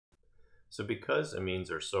So because amines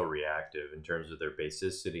are so reactive in terms of their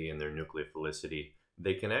basicity and their nucleophilicity,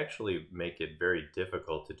 they can actually make it very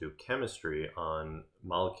difficult to do chemistry on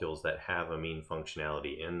molecules that have amine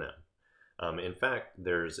functionality in them. In fact,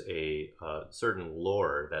 there's a certain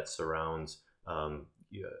lore that surrounds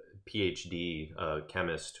PhD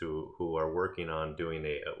chemists who are working on doing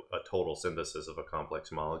a total synthesis of a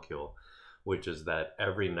complex molecule, which is that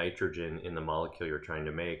every nitrogen in the molecule you're trying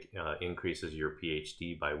to make increases your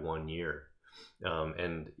PhD by 1 year.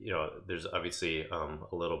 And there's obviously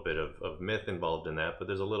a little bit of myth involved in that, but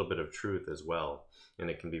there's a little bit of truth as well. And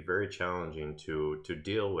it can be very challenging to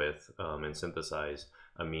deal with and synthesize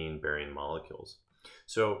amine-bearing molecules.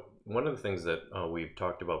 So one of the things that we've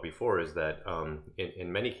talked about before is that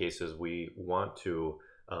in many cases we want to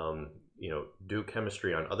do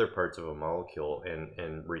chemistry on other parts of a molecule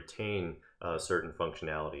and retain certain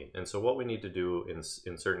functionality. And so what we need to do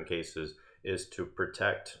in certain cases is to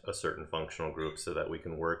protect a certain functional group so that we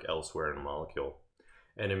can work elsewhere in a molecule.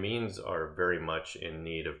 And amines are very much in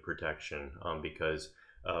need of protection because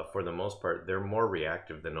for the most part, they're more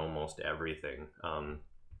reactive than almost everything.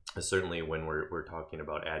 Certainly when we're talking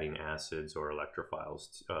about adding acids or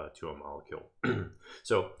electrophiles to a molecule.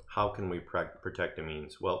 So how can we protect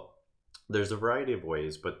amines? Well, there's a variety of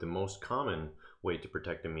ways, but the most common way to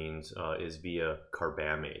protect amines is via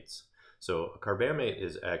carbamates. So a carbamate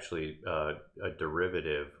is actually a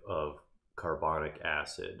derivative of carbonic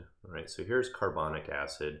acid, right? So here's carbonic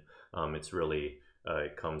acid. It's really,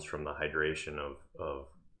 it comes from the hydration of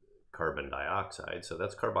carbon dioxide. So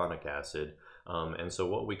that's carbonic acid. And so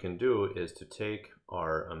what we can do is to take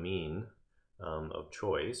our amine of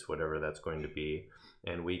choice, whatever that's going to be,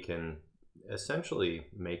 and we can essentially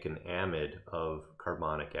make an amide of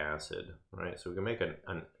carbonic acid, right? So we can make a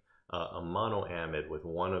monoamide with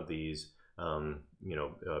one of these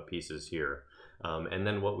pieces here. And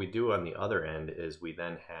then what we do on the other end is we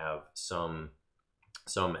then have some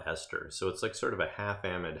ester. So it's like sort of a half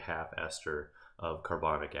amide, half ester of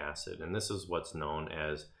carbonic acid. And this is what's known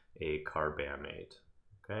as a carbamate,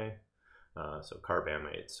 okay? So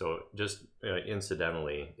carbamate. So just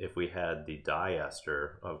incidentally, if we had the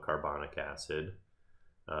diester of carbonic acid,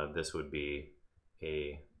 this would be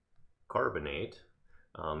a carbonate.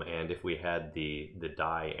 And if we had the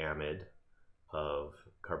diamide of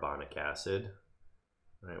carbonic acid,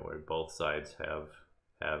 right, where both sides have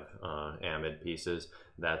amide pieces,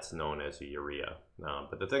 that's known as a urea.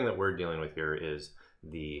 But the thing that we're dealing with here is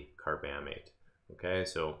the carbamate. Okay,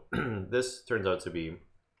 so this turns out to be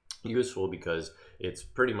useful because it's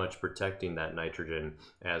pretty much protecting that nitrogen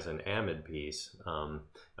as an amide piece,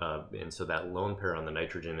 and so that lone pair on the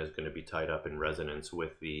nitrogen is going to be tied up in resonance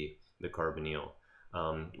with the carbonyl,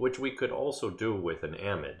 which we could also do with an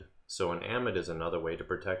amide. So an amide is another way to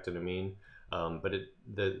protect an amine, but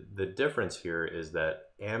the difference here is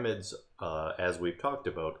that amides, as we've talked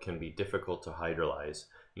about, can be difficult to hydrolyze.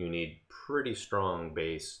 You need pretty strong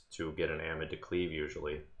base to get an amide to cleave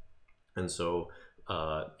usually. And so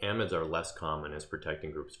amides are less common as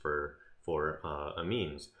protecting groups for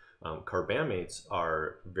amines. Carbamates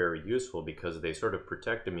are very useful because they sort of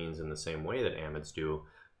protect amines in the same way that amides do,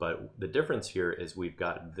 but the difference here is we've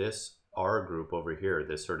got this R group over here,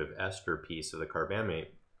 this sort of ester piece of the carbamate,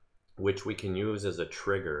 which we can use as a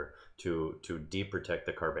trigger to deprotect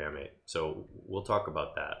the carbamate. So we'll talk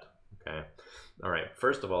about that. Okay. All right.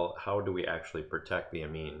 First of all, how do we actually protect the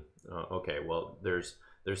amine? Okay. Well, there's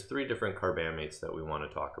three different carbamates that we want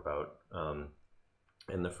to talk about,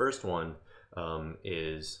 and the first one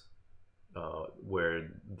is where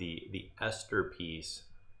the ester piece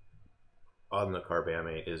on the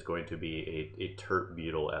carbamate is going to be a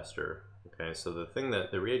tert-butyl ester. Okay. So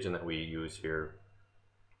the reagent that we use here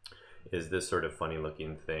is this sort of funny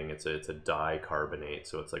looking thing. It's a dicarbonate.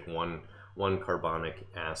 So it's like one carbonic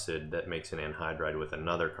acid that makes an anhydride with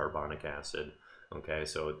another carbonic acid. Okay,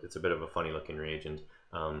 so it's a bit of a funny looking reagent.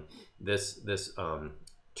 This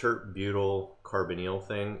tert-butyl carbonyl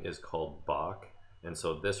thing is called Bach, and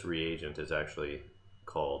so this reagent is actually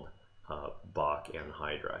called Bach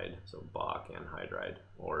anhydride. So Bach anhydride,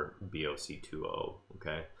 or BOC2O.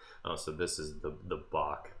 Okay, so this is the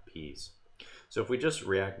Bach piece. So if we just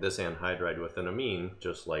react this anhydride with an amine,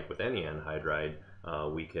 just like with any anhydride,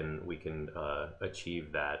 we can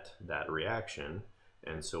achieve that reaction,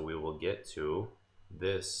 and so we will get to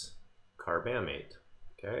this carbamate.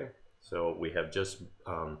 Okay, so we have just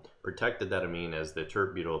protected that amine as the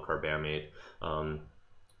tert-butyl carbamate,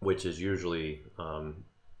 which is usually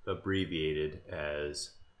abbreviated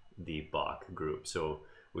as the Bach group. So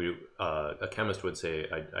a chemist would say,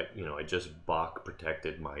 I just Bach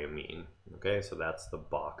protected my amine. Okay, so that's the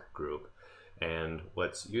Bach group. And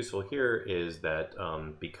what's useful here is that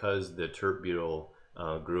because the tert-butyl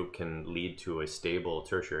group can lead to a stable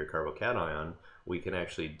tertiary carbocation, we can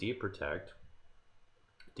actually deprotect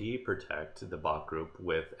the Bach group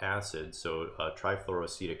with acid, so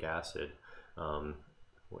trifluoroacetic acid,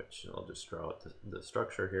 which I'll just draw out the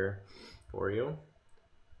structure here for you.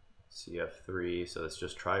 CF3, so it's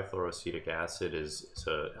just trifluoroacetic acid is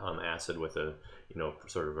a acid with a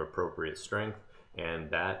sort of appropriate strength, and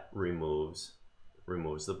that removes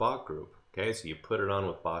the Bach group. Okay, so you put it on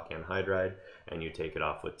with Bach anhydride and you take it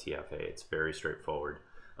off with TFA. It's very straightforward.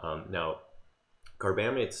 Now,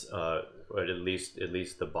 carbamates, or at least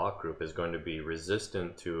the Bach group, is going to be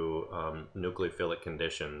resistant to nucleophilic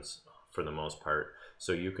conditions for the most part.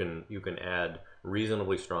 So you can add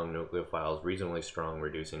reasonably strong nucleophiles, reasonably strong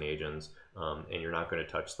reducing agents, and you're not going to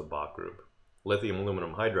touch the Bach group. Lithium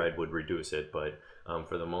aluminum hydride would reduce it, but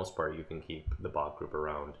for the most part you can keep the Bach group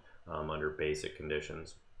around under basic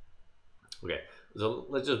conditions. Okay, so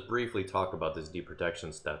let's just briefly talk about this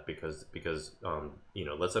deprotection step because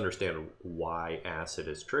let's understand why acid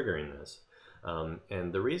is triggering this.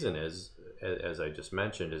 And the reason is, as I just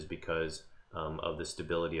mentioned, is because of the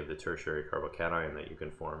stability of the tertiary carbocation that you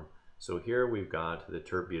can form. So here we've got the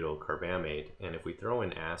tert-butyl carbamate, and if we throw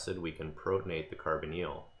in acid, we can protonate the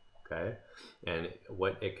carbonyl. Okay, and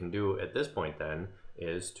what it can do at this point then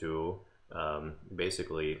is to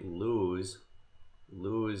basically lose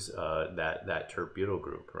that tert-butyl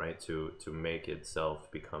group, right? To make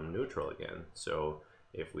itself become neutral again. So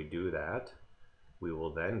if we do that, we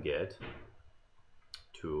will then get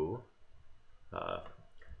to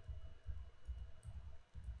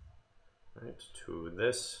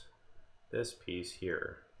this piece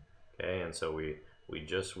here. Okay, and so we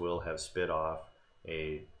just will have spit off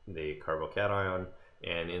the carbocation,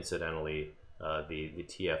 and incidentally the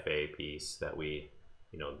TFA piece that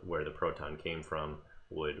where the proton came from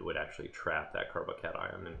would actually trap that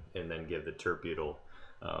carbocation and then give the tert-butyl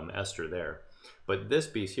ester there. But this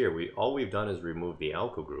piece here, all we've done is remove the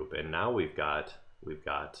alkyl group, and now we've got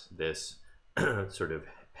this sort of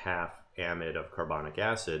half amide of carbonic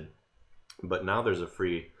acid, but now there's a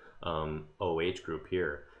free OH group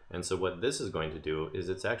here. And so what this is going to do is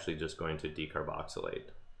it's actually just going to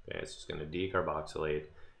decarboxylate. Okay, it's just going to decarboxylate,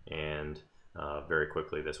 and very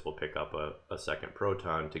quickly this will pick up a second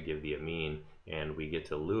proton to give the amine, and we get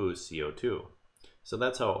to lose CO2. So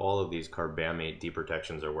that's how all of these carbamate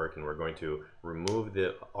deprotections are working. We're going to remove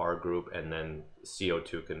the R group, and then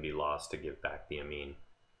CO2 can be lost to give back the amine.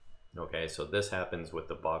 Okay, so this happens with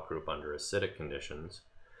the Bach group under acidic conditions.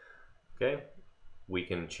 Okay, we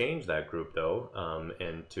can change that group though,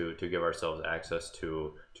 and to give ourselves access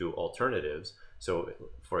to alternatives. So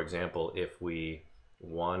for example, if we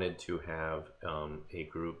wanted to have a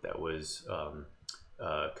group that was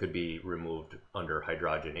could be removed under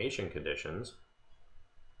hydrogenation conditions,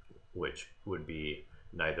 which would be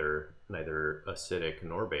neither acidic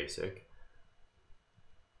nor basic,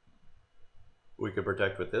 we could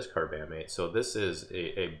protect with this carbamate. So this is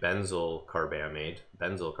a benzyl carbamate,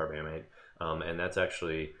 and that's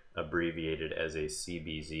actually abbreviated as a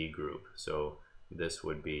CBZ group. So this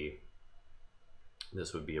would be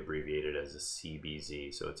abbreviated as a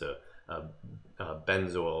CBZ. So it's a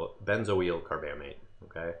benzoyl carbamate.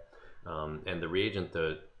 Okay, and the reagent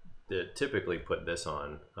that typically put this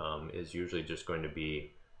on is usually just going to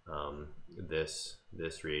be this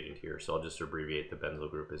reagent here. So I'll just abbreviate the benzyl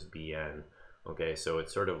group as BN. Okay, so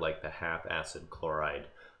it's sort of like the half acid chloride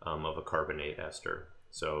of a carbonate ester.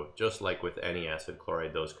 So just like with any acid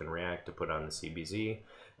chloride, those can react to put on the CBZ,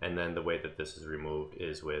 and then the way that this is removed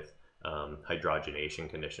is with hydrogenation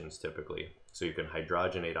conditions typically. So you can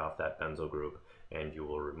hydrogenate off that benzyl group, and you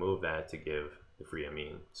will remove that to give the free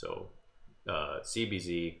amine. So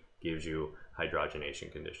CBZ gives you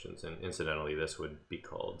hydrogenation conditions, and incidentally this would be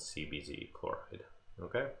called CBZ chloride.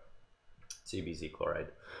 Okay, CBZ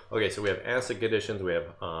chloride. Okay, so we have acid conditions, we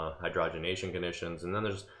have hydrogenation conditions, and then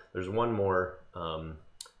there's one more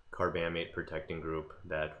carbamate protecting group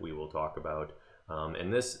that we will talk about,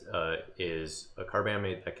 and this is a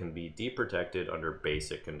carbamate that can be deprotected under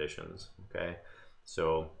basic conditions. Okay,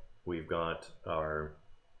 so we've got our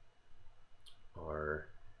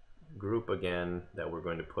group again that we're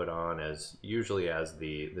going to put on as usually as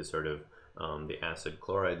the sort of the acid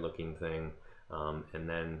chloride looking thing, and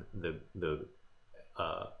then the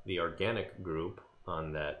organic group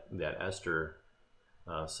on that ester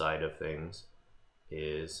side of things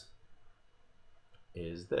is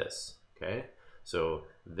this. Okay, so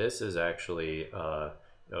this is actually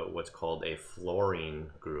what's called a fluorine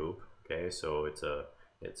group. Okay, so it's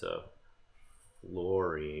a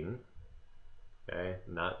fluorine okay?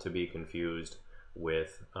 Not to be confused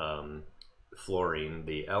with fluorine,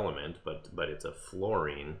 the element, but it's a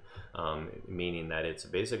fluorine, meaning that it's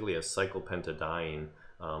basically a cyclopentadiene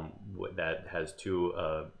that has two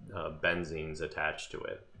benzenes attached to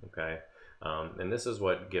it, okay? And this is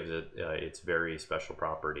what gives it its very special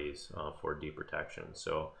properties for deprotection.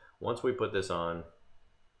 So once we put this on,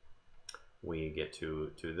 we get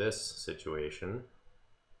to this situation.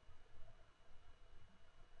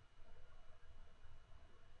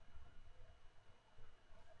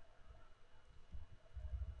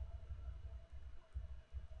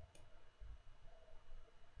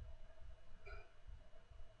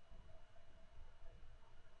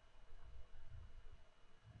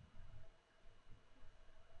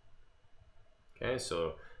 Okay,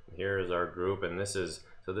 so here is our group, and this is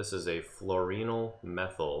a fluorenyl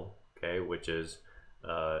methyl, okay, which is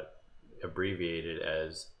abbreviated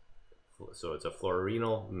as, so it's a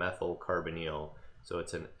fluorenyl methyl carbonyl, so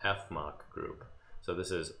it's an FMOC group. So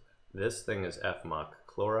this thing is FMOC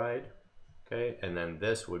chloride, okay, and then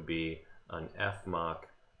this would be an FMOC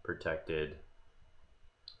protected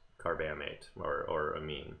carbamate or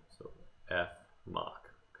amine, so FMOC,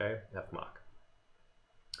 okay, FMOC.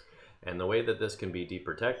 And the way that this can be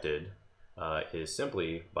deprotected is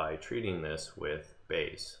simply by treating this with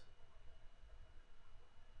base.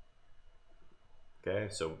 Okay,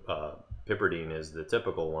 so Piperidine is the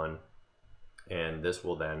typical one, and this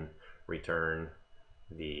will then return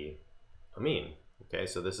the amine. Okay,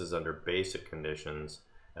 so this is under basic conditions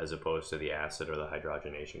as opposed to the acid or the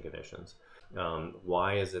hydrogenation conditions.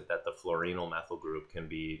 Why is it that the fluorenyl methyl group can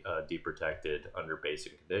be deprotected under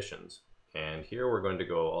basic conditions? And here we're going to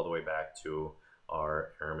go all the way back to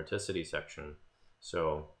our aromaticity section.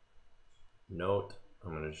 So note,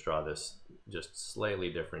 I'm going to just draw this just slightly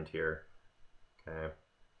different here. Okay,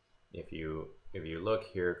 if you look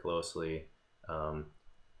here closely,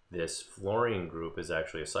 this fluorine group is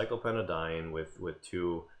actually a cyclopentadiene with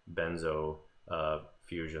two benzo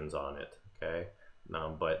fusions on it. Okay,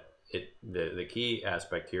 but the key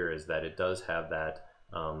aspect here is that it does have that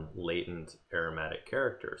latent aromatic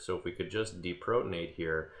character. So if we could just deprotonate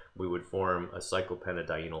here, we would form a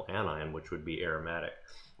cyclopentadienyl anion, which would be aromatic,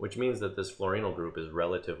 which means that this fluorenyl group is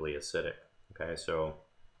relatively acidic. Okay, so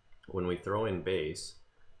when we throw in base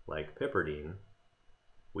like piperidine,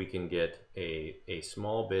 we can get a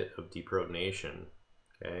small bit of deprotonation.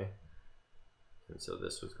 Okay, and so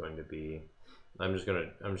this was going to be, I'm just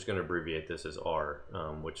gonna abbreviate this as R,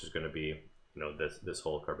 which is going to be, you know, this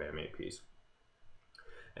whole carbamate piece.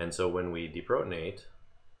 And so when we deprotonate,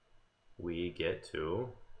 we get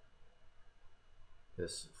to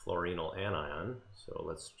this fluorenyl anion. So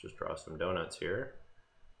let's just draw some donuts here.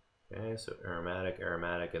 Okay, so aromatic,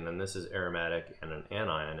 aromatic, and then this is aromatic and an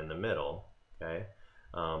anion in the middle. Okay,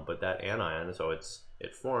 but that anion, so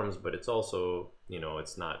it forms, but it's also, you know,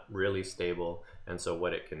 it's not really stable. And so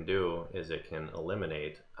what it can do is it can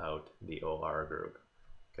eliminate out the OR group.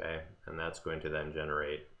 Okay, and that's going to then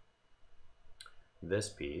generate this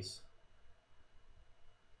piece.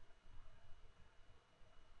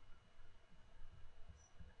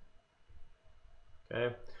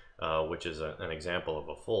 Okay, which is an example of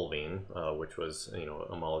a fulvene, which was, you know,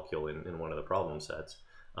 a molecule in one of the problem sets.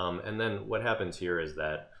 And then what happens here is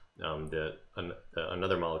that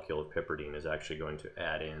another molecule of piperidine is actually going to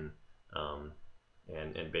add in,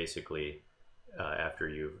 and basically after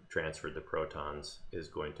you've transferred the protons, is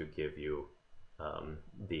going to give you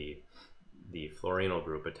the fluorenyl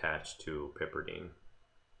group attached to piperidine.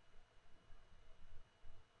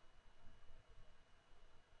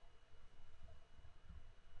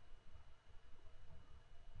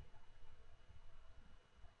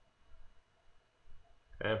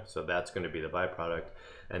 Okay, so that's going to be the byproduct.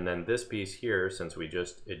 And then this piece here, since we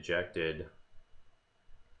just ejected,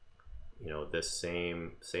 you know, this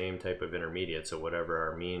same type of intermediate, so whatever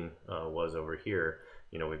our mean was over here,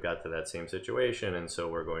 you know, we've got to that same situation, and so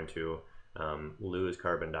we're going to lose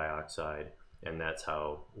carbon dioxide, and that's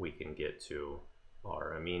how we can get to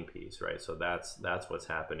our amine piece, right? So that's what's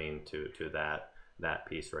happening to that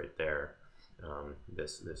piece right there.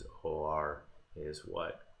 This OR is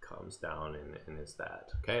what comes down and is that.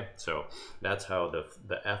 Okay, so that's how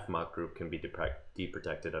the FMOC group can be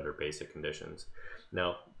deprotected under basic conditions.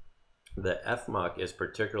 Now, the FMOC is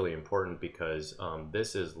particularly important because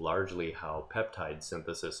this is largely how peptide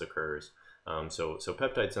synthesis occurs. So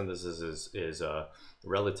peptide synthesis is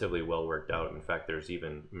relatively well worked out. In fact, there's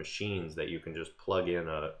even machines that you can just plug in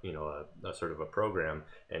a sort of a program,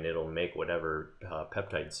 and it'll make whatever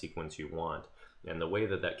peptide sequence you want. And the way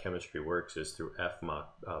that chemistry works is through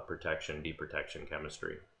FMOC protection, deprotection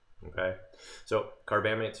chemistry. Okay, so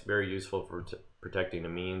carbamate's very useful protecting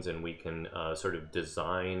amines, and we can sort of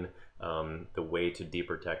design the way to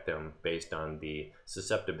deprotect them based on the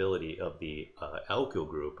susceptibility of the alkyl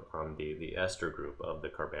group on the ester group of the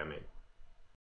carbamate.